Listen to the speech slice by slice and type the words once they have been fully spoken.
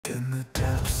the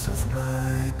depths of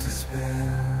my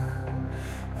despair,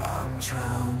 I'm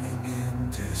drowning in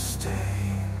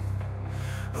disdain.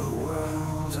 A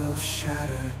world of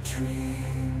shattered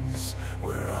dreams,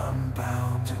 where I'm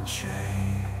bound in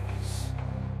chains.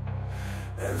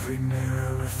 Every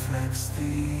mirror reflects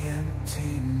the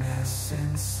emptiness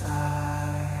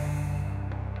inside,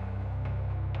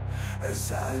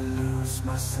 as I lose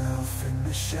myself in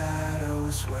the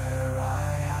shadows where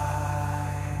I hide.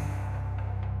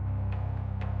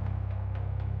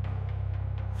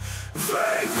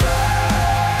 Vague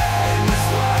pain, this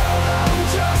world, I'm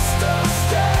just a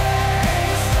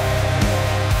stage,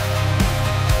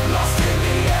 lost in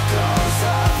the echoes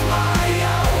of my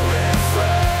own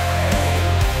refrain.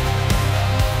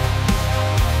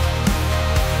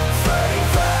 Vague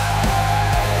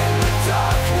pain, the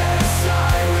darkness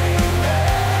I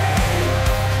remain,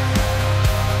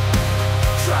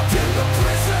 trapped in the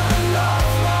prison of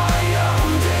my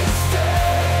own disdain.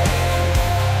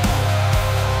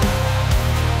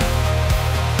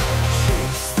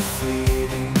 Chase the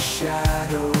fleeting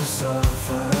shadows of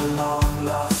a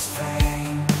long-lost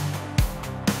fame,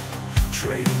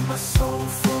 trading my soul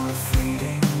for a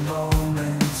fleeting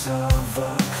moment of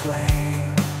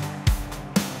acclaim.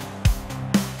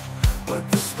 But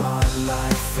the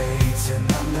spotlight fades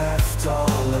and I'm left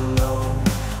all alone,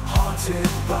 haunted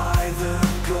by the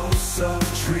ghosts of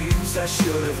dreams I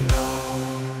should have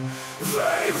known.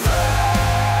 Vague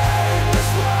pain, this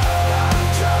world, I'm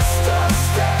just a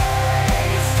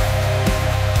stage,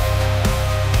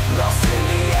 lost in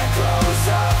the echoes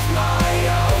of my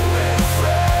own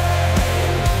refrain.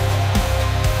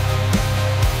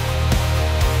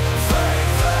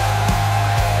 Vague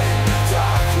pain, the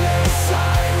darkness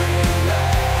I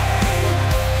remain,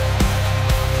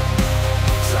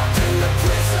 trapped in the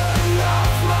prison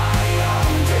of my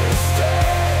own disdain.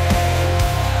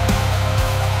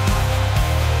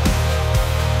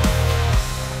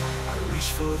 I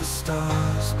reach for the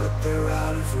stars, but they're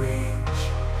out of reach,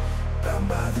 bound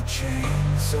by the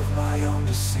chains of my own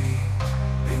deceit.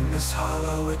 In this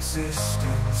hollow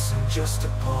existence, I'm just a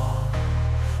pawn,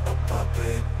 a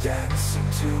puppet dancing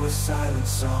to a silent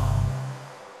song.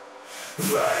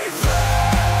 Vague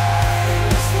pain,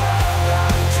 this world,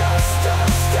 I'm just a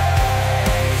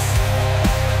stage,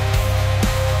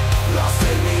 lost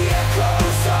in the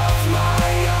echoes of my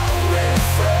own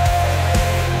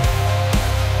refrain.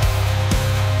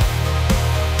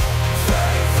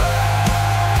 Vague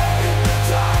pain, the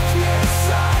darkness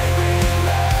I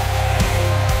remain,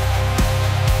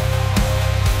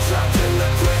 trapped in the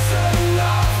prison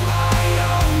of my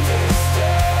own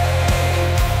disdain.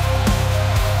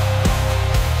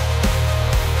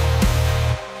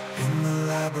 In the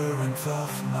labyrinth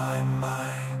of my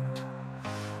mind,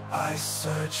 I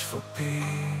search for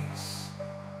peace,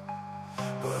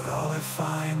 but all I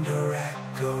find are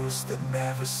echoes that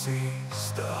never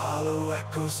cease, the hollow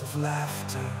echoes of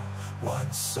laughter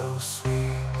once so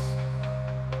sweet,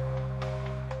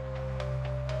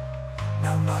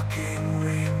 now mocking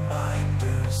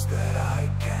reminders that I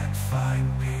can't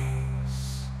find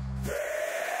peace.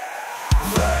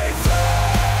 Vague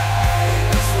pain,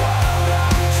 this world,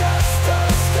 I'm just a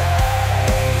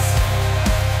stage,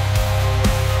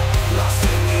 lost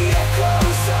in the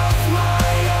echoes of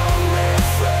my own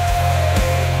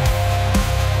refrain.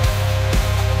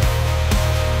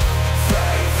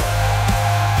 Vague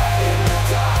pain, the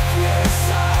darkness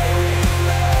I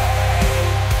remain,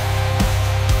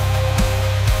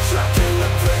 trapped in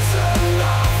the prison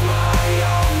of my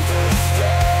own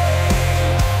disdain.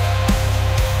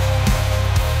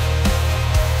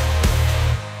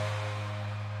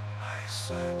 I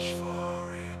search for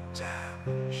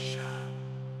redemption,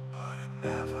 but it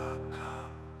never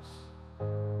comes.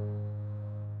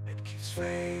 It keeps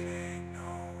fading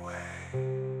away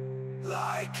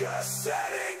like a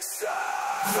setting sun.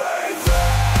 Vague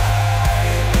pain.